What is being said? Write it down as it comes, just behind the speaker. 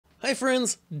Hi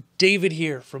friends, David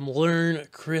here from Learn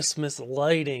Christmas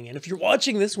Lighting. And if you're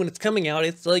watching this when it's coming out,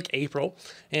 it's like April,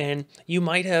 and you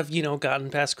might have, gotten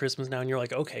past Christmas now and you're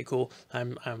like, okay, cool.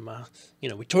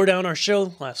 We tore down our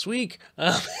show last week.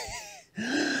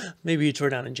 Maybe you tore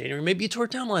down in January, maybe you tore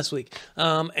it down last week.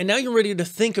 And now you're ready to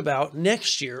think about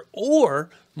next year, or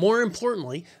more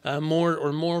importantly,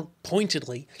 more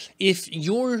pointedly, if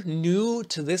you're new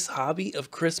to this hobby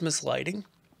of Christmas lighting,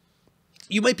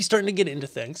 you might be starting to get into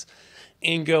things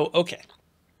and go, okay,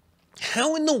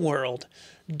 how in the world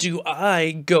do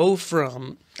I go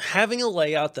from having a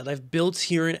layout that I've built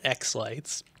here in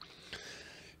X-Lights,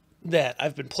 that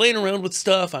I've been playing around with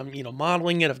stuff, I'm,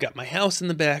 modeling it, I've got my house in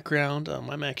the background, I'm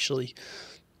in a 3D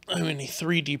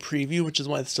preview, which is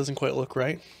why this doesn't quite look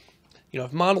right.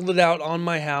 I've modeled it out on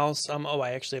my house.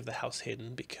 I actually have the house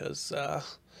hidden because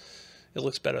it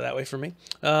looks better that way for me.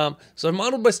 So I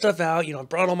modeled my stuff out, I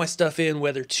brought all my stuff in,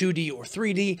 whether 2D or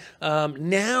 3D.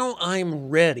 Now I'm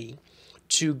ready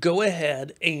to go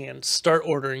ahead and start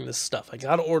ordering this stuff. I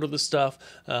got to order the stuff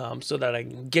so that I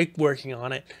can get working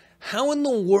on it. How in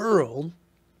the world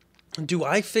do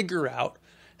I figure out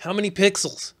how many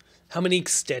pixels, how many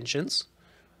extensions,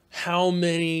 how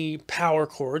many power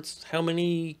cords, how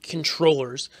many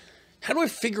controllers? How do I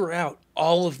figure out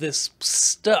all of this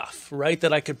stuff, right,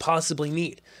 that I could possibly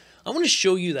need? I want to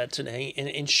show you that today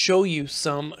and show you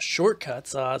some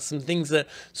shortcuts,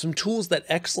 some tools that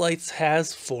X-Lights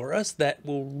has for us that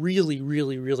will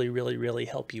really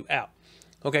help you out.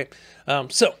 Okay,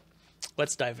 so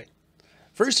let's dive in.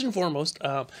 First and foremost,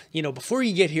 before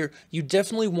you get here, you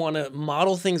definitely want to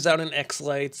model things out in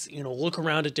X-Lights, look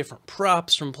around at different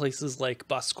props from places like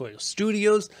Boscoyo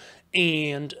Studios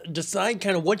and decide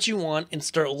kind of what you want and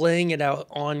start laying it out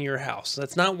on your house.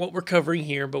 That's not what we're covering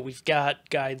here, but we've got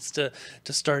guides to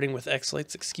starting with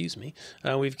X-Lights, excuse me.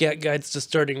 We've got guides to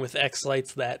starting with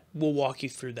X-Lights that will walk you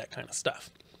through that kind of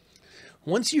stuff.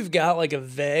 Once you've got like a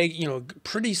vague,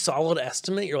 pretty solid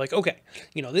estimate, you're like, okay,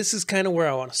 this is kind of where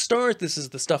I want to start. This is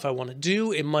the stuff I want to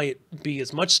do. It might be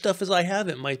as much stuff as I have.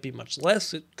 It might be much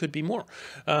less. It could be more.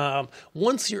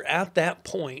 Once you're at that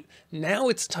point, now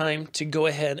it's time to go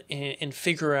ahead and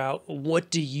figure out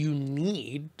what do you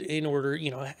need in order,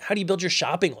 how do you build your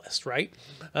shopping list, right?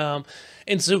 And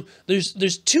so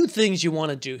there's two things you want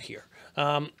to do here.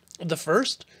 The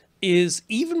first is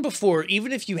even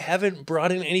if you haven't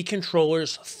brought in any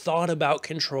controllers, thought about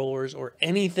controllers or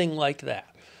anything like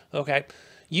that, okay,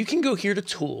 you can go here to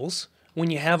Tools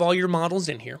when you have all your models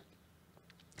in here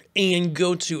and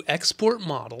go to Export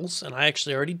Models, and I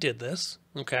actually already did this,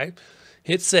 okay,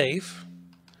 hit Save,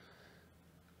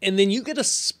 and then you get a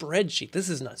spreadsheet. This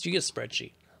is nuts. You get a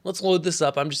spreadsheet. Let's load this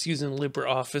up. I'm just using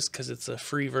LibreOffice because it's a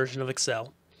free version of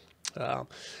Excel,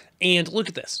 and look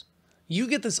at this. You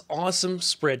get this awesome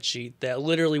spreadsheet that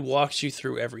literally walks you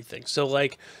through everything. So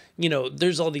like,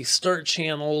 there's all these start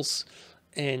channels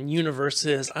and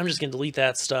universes. I'm just going to delete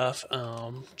that stuff.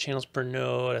 Channels per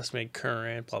node, estimated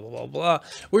current, blah, blah, blah, blah.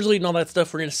 We're deleting all that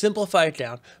stuff. We're going to simplify it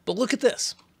down. But look at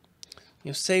this.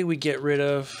 Say we get rid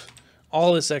of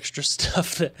all this extra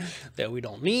stuff that we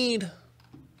don't need.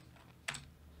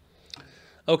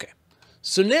 Okay.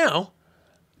 So now,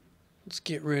 let's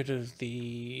get rid of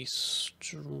the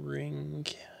string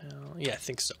count. Yeah, I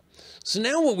think so. So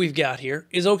now what we've got here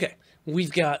is, okay,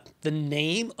 we've got the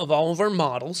name of all of our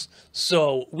models,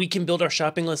 so we can build our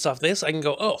shopping list off this. I can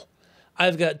go, oh,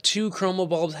 I've got 2 chroma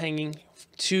bulbs hanging,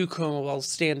 2 chroma bulbs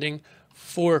standing,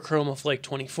 4 chroma flake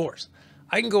 24s.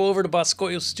 I can go over to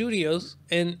Boscoyo Studios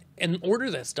and order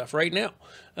that stuff right now.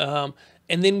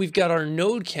 And then we've got our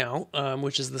node count,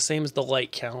 which is the same as the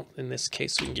light count in this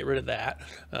case, so we can get rid of that.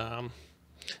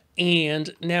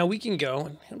 And now we can go,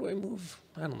 and how do I move?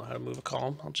 I don't know how to move a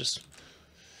column. I'll just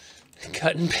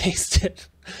cut and paste it.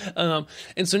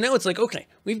 And so now it's like, okay,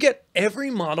 we've got every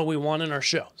model we want in our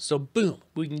show. So boom,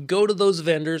 we can go to those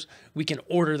vendors, we can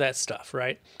order that stuff,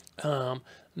 right?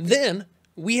 Then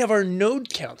we have our node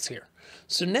counts here.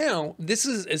 So now this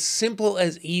is as simple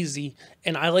as easy,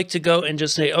 and I like to go and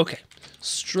just say, okay,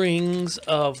 strings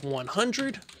of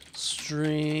 100,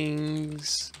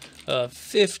 strings of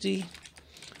 50,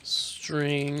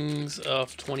 strings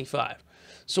of 25.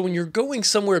 So when you're going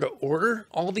somewhere to order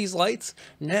all these lights,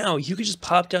 now you can just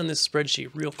pop down this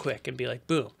spreadsheet real quick and be like,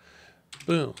 boom,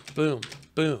 boom, boom,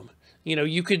 boom.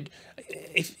 You could,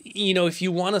 if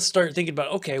you want to start thinking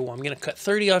about, okay, well, I'm going to cut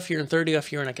 30 off here and 30 off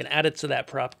here, and I can add it to that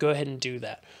prop, go ahead and do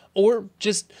that. Or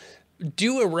just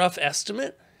do a rough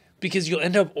estimate, because you'll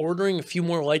end up ordering a few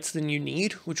more lights than you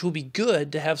need, which will be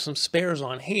good to have some spares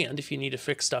on hand if you need to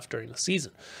fix stuff during the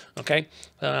season, okay?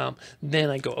 Then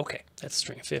I go, okay, that's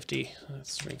string 50,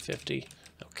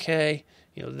 okay,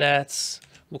 you know, that's,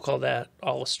 we'll call that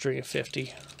all a string of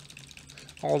 50.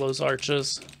 All those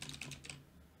arches.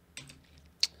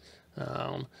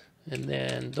 And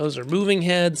then those are moving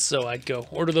heads, so I'd go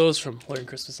order those from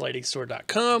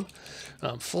LearnChristmasLightingStore.com.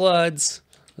 Floods,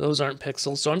 those aren't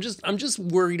pixels, so I'm just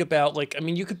worried about, like, I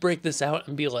mean, you could break this out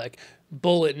and be like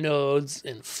bullet nodes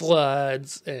and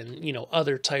floods and, you know,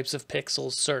 other types of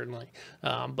pixels, certainly.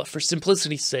 But for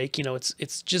simplicity's sake, you know,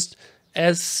 it's just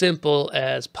as simple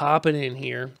as popping in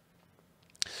here.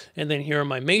 And then here are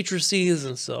my matrices,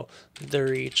 and so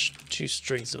they're each 2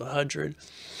 strings of 100.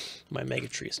 My mega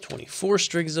tree is 24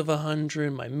 strings of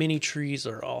 100. My mini trees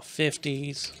are all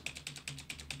 50s.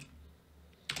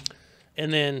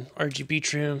 And then RGB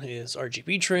trim is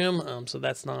RGB trim, so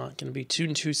that's not going to be 2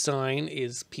 and 2 sign,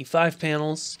 is P5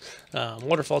 panels,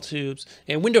 waterfall tubes,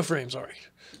 and window frames. All right,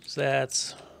 so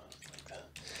that's like that.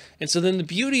 And so then the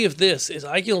beauty of this is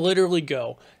I can literally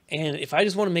go, and if I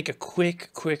just want to make a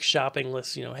quick shopping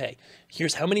list, you know, hey,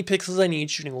 here's how many pixels I need,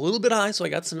 shooting a little bit high, so I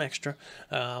got some extra,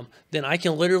 then I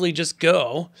can literally just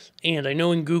go, and I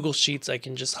know in Google Sheets I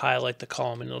can just highlight the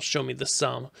column and it'll show me the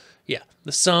sum. Yeah,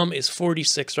 the sum is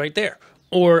 46 right there.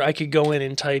 Or I could go in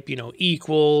and type, you know,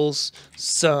 equals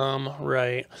sum,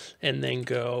 right, and then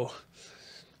go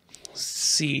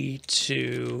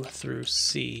C2 through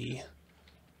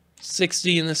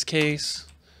C60 in this case.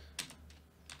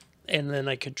 And then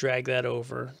I could drag that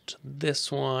over to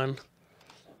this one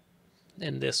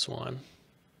and this one.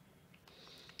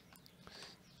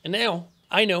 And now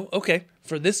I know, okay,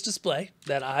 for this display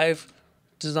that I've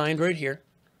designed right here,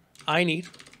 I need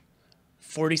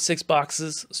 46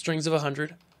 boxes, strings of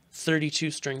 100,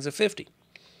 32 strings of 50.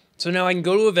 So now I can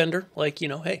go to a vendor like, you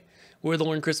know, hey, we're the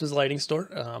Learn Christmas Lighting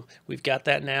Store. We've got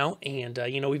that now. And,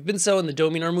 you know, we've been selling the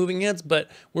Dominar moving heads, but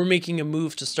we're making a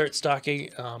move to start stocking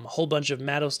a whole bunch of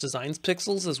Matos Designs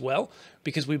pixels as well,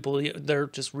 because we believe they're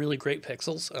just really great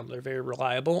pixels. They're very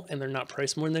reliable, and they're not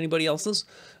priced more than anybody else's,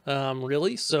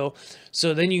 really. So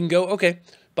then you can go, okay,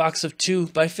 box of 2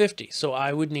 by 50. So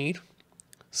I would need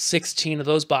 16 of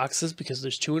those boxes because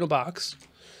there's 2 in a box.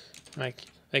 I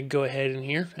can go ahead in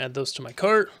here, add those to my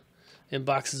cart. In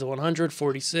boxes of 100,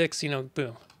 46, you know,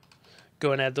 boom.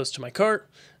 Go and add those to my cart.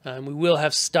 We will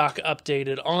have stock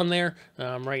updated on there.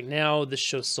 Right now, this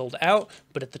show's sold out,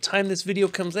 but at the time this video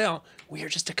comes out, we are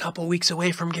just a couple weeks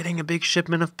away from getting a big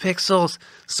shipment of pixels.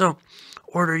 So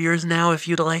order yours now if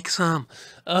you'd like some.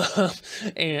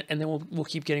 And then we'll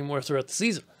keep getting more throughout the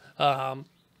season. So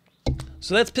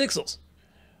that's pixels.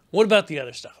 What about the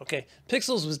other stuff? Okay,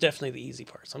 pixels was definitely the easy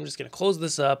part. So I'm just going to close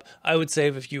this up. I would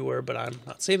save if you were, but I'm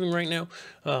not saving right now.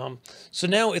 So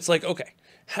now it's like, okay,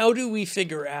 how do we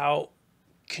figure out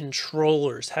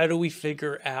controllers? How do we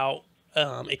figure out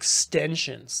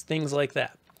extensions, things like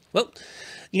that? Well,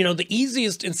 you know, the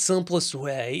easiest and simplest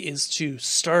way is to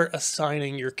start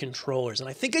assigning your controllers. And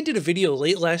I think I did a video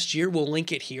late last year, we'll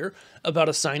link it here, about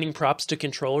assigning props to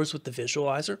controllers with the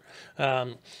visualizer.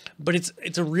 But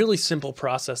it's a really simple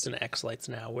process in X-Lights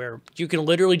now, where you can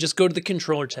literally just go to the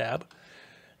controller tab,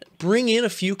 bring in a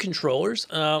few controllers.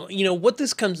 You know, what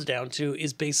this comes down to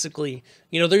is basically,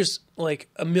 you know, there's like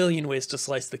a million ways to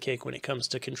slice the cake when it comes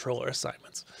to controller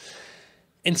assignments.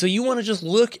 And so you want to just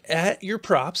look at your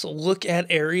props, look at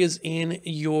areas in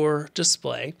your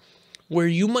display where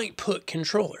you might put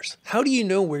controllers. How do you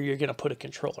know where you're going to put a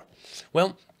controller?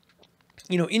 Well,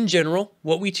 you know, in general,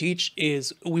 what we teach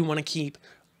is we want to keep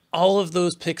all of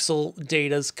those pixel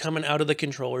datas coming out of the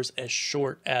controllers as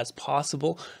short as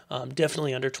possible,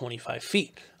 definitely under 25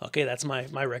 feet. Okay, that's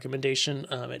my recommendation.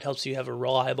 It helps you have a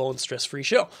reliable and stress-free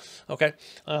show. Okay,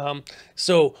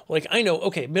 so like I know,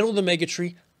 okay, middle of the mega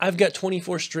tree, I've got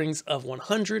 24 strings of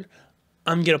 100.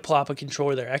 I'm gonna plop a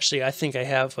controller there. Actually, I think I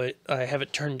have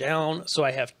it turned down, so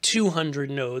I have 200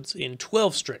 nodes in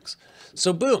 12 strings.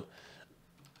 So boom.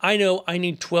 I know I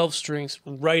need 12 strings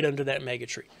right under that mega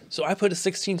tree. So I put a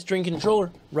 16 string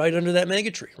controller right under that mega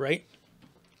tree, right?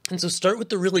 And so start with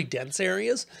the really dense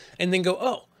areas and then go,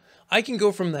 oh, I can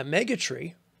go from that mega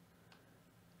tree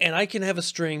and I can have a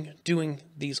string doing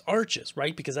these arches,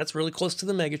 right? Because that's really close to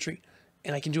the mega tree,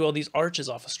 and I can do all these arches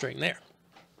off a string there.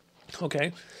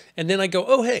 Okay. And then I go,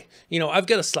 oh, hey, you know, I've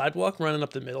got a sidewalk running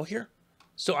up the middle here.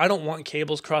 So I don't want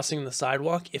cables crossing the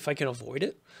sidewalk if I can avoid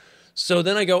it. So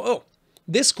then I go, oh,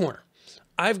 this corner,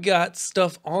 I've got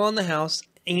stuff on the house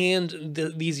and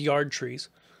these yard trees.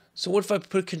 So what if I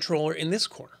put a controller in this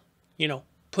corner? You know,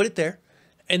 put it there,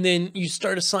 and then you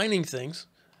start assigning things.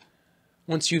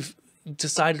 Once you've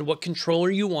decided what controller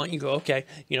you want, you go, okay,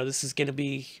 you know, this is going to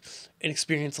be an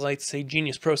Experience Lights, say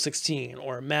Genius Pro 16,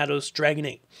 or a Matos Dragon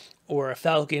 8, or a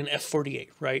Falcon F48,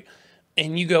 right?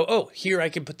 And you go, oh, here I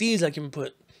can put these, I can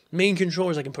put main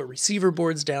controllers. I can put receiver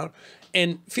boards down,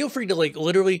 and feel free to like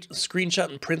literally screenshot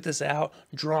and print this out,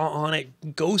 draw on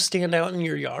it, go stand out in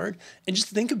your yard and just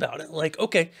think about it. Like,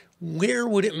 okay, where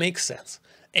would it make sense?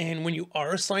 And when you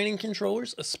are assigning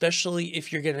controllers, especially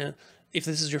if if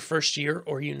this is your first year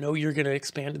or you know you're going to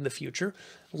expand in the future,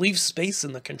 leave space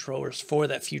in the controllers for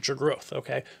that future growth,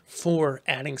 okay? For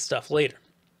adding stuff later.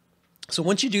 So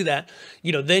once you do that,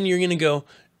 then you're going to go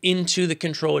into the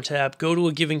controller tab, go to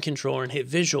a given controller and hit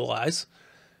visualize.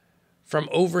 From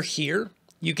over here,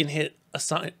 you can hit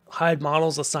hide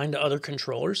models assigned to other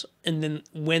controllers. And then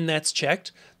when that's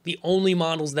checked, the only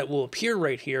models that will appear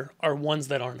right here are ones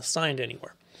that aren't assigned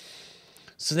anywhere.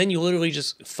 So then you literally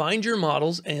just find your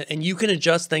models and you can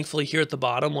adjust, thankfully, here at the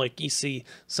bottom. Like you see,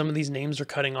 some of these names are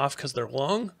cutting off because they're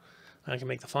long. I can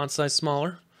make the font size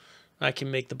smaller. I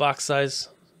can make the box size,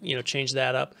 change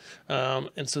that up.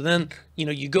 And so then,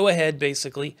 you go ahead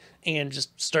basically and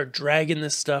just start dragging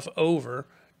this stuff over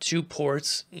to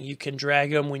ports. You can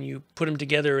drag them when you put them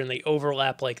together and they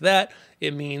overlap like that.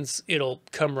 It means it'll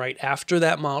come right after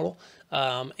that model,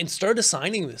 and start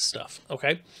assigning this stuff,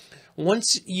 okay?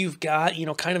 Once you've got,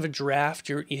 kind of a draft,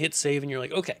 you hit save and you're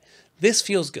like, okay, this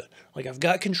feels good. Like I've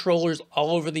got controllers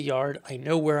all over the yard. I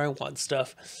know where I want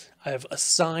stuff. I've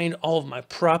assigned all of my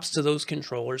props to those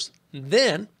controllers.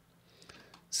 Then,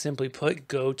 simply put,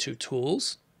 go to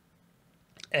Tools,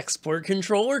 Export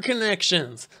Controller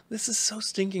Connections. This is so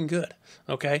stinking good,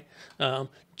 okay?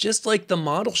 Just like the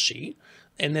model sheet,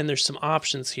 and then there's some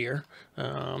options here.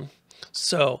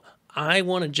 So I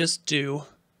want to just do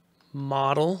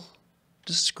model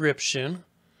description.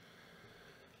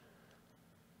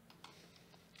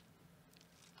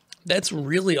 That's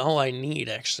really all I need,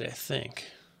 actually, I think,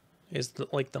 is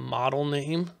the model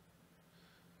name.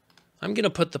 I'm going to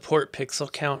put the port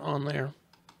pixel count on there.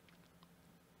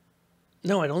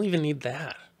 No, I don't even need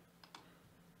that.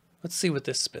 Let's see what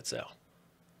this spits out.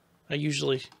 I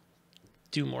usually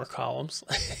do more columns.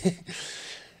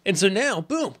 And so now,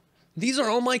 boom, these are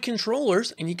all my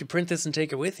controllers, and you can print this and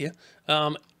take it with you.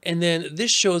 And then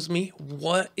this shows me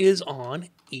what is on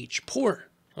each port,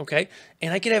 okay?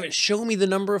 And I can have it show me the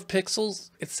number of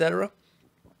pixels, etc.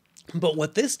 But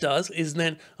what this does is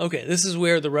then, okay, this is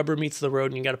where the rubber meets the road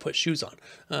and you got to put shoes on.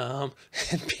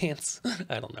 And pants,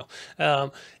 I don't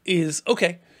know.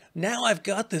 Okay, now I've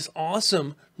got this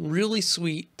awesome, really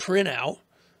sweet printout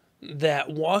that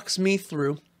walks me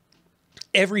through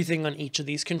everything on each of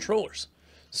these controllers.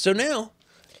 So now,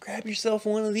 grab yourself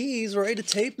one of these, write a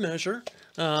tape measure,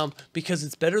 because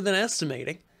it's better than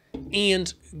estimating,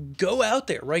 and go out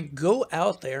there, right? Go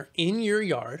out there in your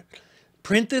yard,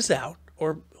 print this out,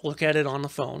 or look at it on the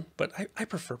phone, but I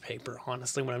prefer paper,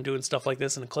 honestly, when I'm doing stuff like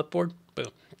this in a clipboard.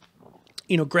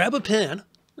 Boom. Grab a pen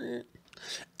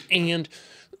and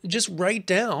just write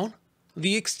down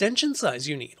the extension size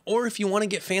you need. Or if you want to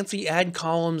get fancy, add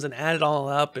columns and add it all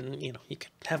up, and you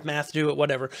can have math do it,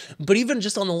 whatever. But even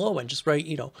just on the low end, just write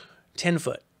 10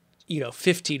 foot,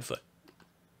 15 foot,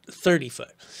 30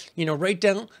 foot, write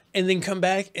down and then come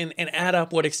back and add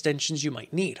up what extensions you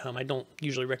might need. I don't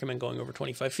usually recommend going over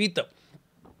 25 feet though.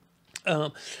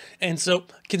 And so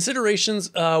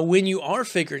considerations when you are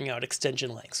figuring out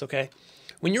extension lengths, okay?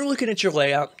 When you're looking at your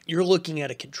layout, you're looking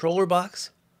at a controller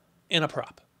box and a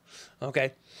prop,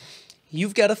 okay?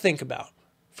 You've got to think about,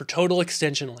 for total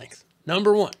extension length,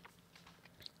 number one,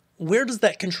 where does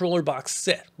that controller box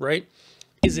sit, right?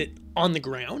 Is it on the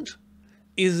ground?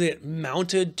 Is it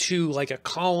mounted to like a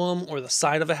column or the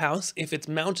side of a house? If it's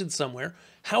mounted somewhere,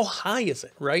 how high is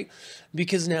it, right?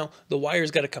 Because now the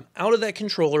wire's got to come out of that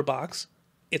controller box.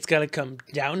 It's got to come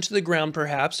down to the ground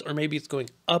perhaps, or maybe it's going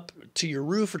up to your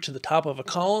roof or to the top of a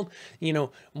column.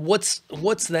 What's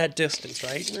that distance,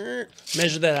 right?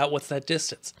 Measure that out. What's that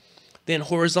distance? Then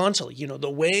horizontally, the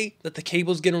way that the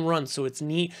cable's going to run, so it's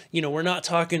neat. We're not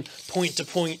talking point to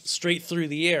point straight through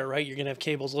the air, right? You're going to have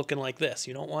cables looking like this.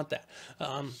 You don't want that.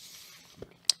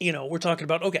 We're talking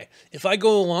about, okay, if I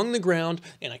go along the ground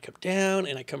and I come down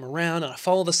and I come around and I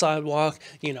follow the sidewalk,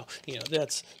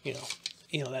 that's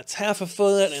half a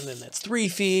foot, and then that's 3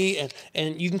 feet,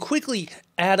 and you can quickly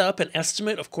add up an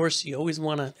estimate. Of course, you always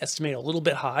want to estimate a little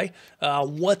bit high,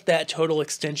 what that total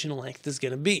extension length is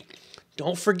going to be.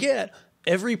 Don't forget,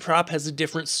 every prop has a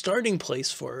different starting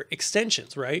place for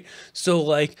extensions, right? So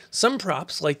like some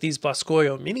props, like these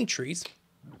Boscoyo mini trees,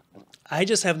 I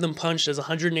just have them punched as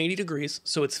 180 degrees,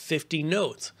 so it's 50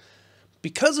 nodes.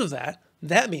 Because of that,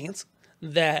 that means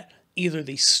that either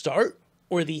the start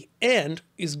or the end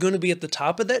is going to be at the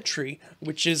top of that tree,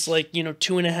 which is like,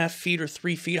 2.5 feet or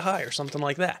 3 feet high or something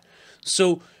like that.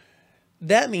 So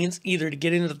that means either to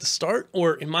get into the start,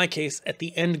 or in my case, at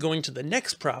the end going to the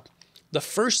next prop, the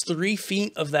first 3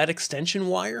 feet of that extension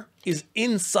wire is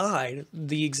inside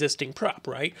the existing prop,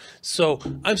 right? So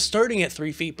I'm starting at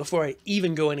 3 feet before I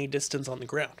even go any distance on the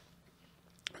ground.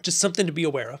 Just something to be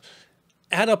aware of.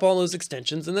 Add up all those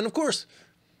extensions, and then of course,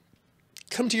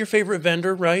 come to your favorite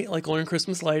vendor, right? Like Learn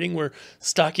Christmas Lighting, we're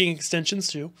stocking extensions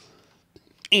too.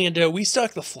 And we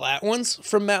stock the flat ones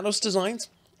from Matos Designs.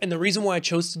 And the reason why I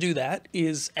chose to do that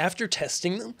is after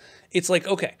testing them, it's like,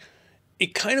 okay,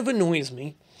 it kind of annoys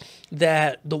me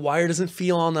that the wire doesn't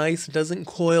feel all nice, doesn't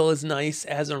coil as nice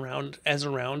as a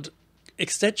round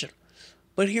extension.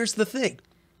 But here's the thing.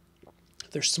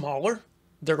 They're smaller,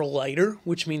 they're lighter,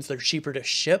 which means they're cheaper to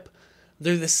ship.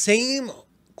 They're the same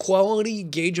quality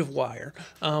gauge of wire.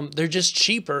 They're just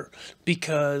cheaper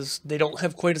because they don't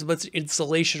have quite as much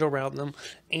insulation around them,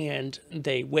 and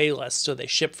they weigh less, so they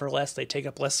ship for less, they take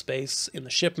up less space in the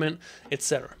shipment,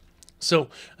 etc. So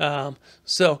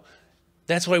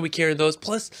that's why we carry those.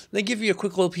 Plus, they give you a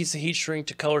quick little piece of heat shrink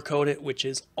to color code it, which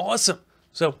is awesome.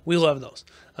 So we love those.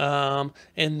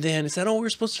 And then, is that all we're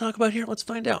supposed to talk about here? Let's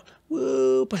find out.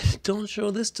 Whoa, but don't show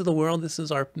this to the world. This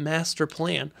is our master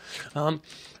plan.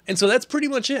 And so that's pretty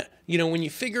much it. You know, when you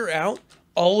figure out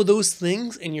all of those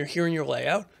things and you're here in your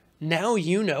layout, now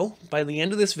you know by the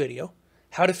end of this video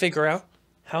how to figure out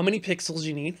how many pixels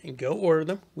you need and go order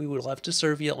them. We would love to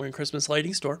serve you at Learn Christmas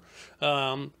Lighting Store.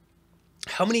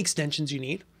 How many extensions you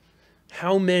need,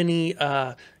 how many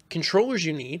controllers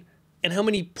you need, and how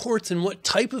many ports and what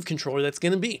type of controller that's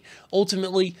going to be.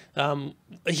 Ultimately,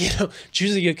 you know,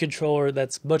 choosing a controller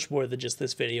that's much more than just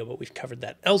this video, but we've covered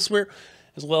that elsewhere,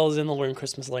 as well as in the Learn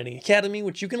Christmas Lighting Academy,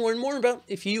 which you can learn more about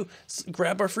if you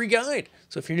grab our free guide.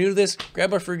 So if you're new to this,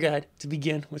 grab our free guide to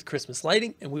begin with Christmas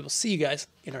lighting, and we will see you guys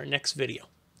in our next video.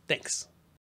 Thanks.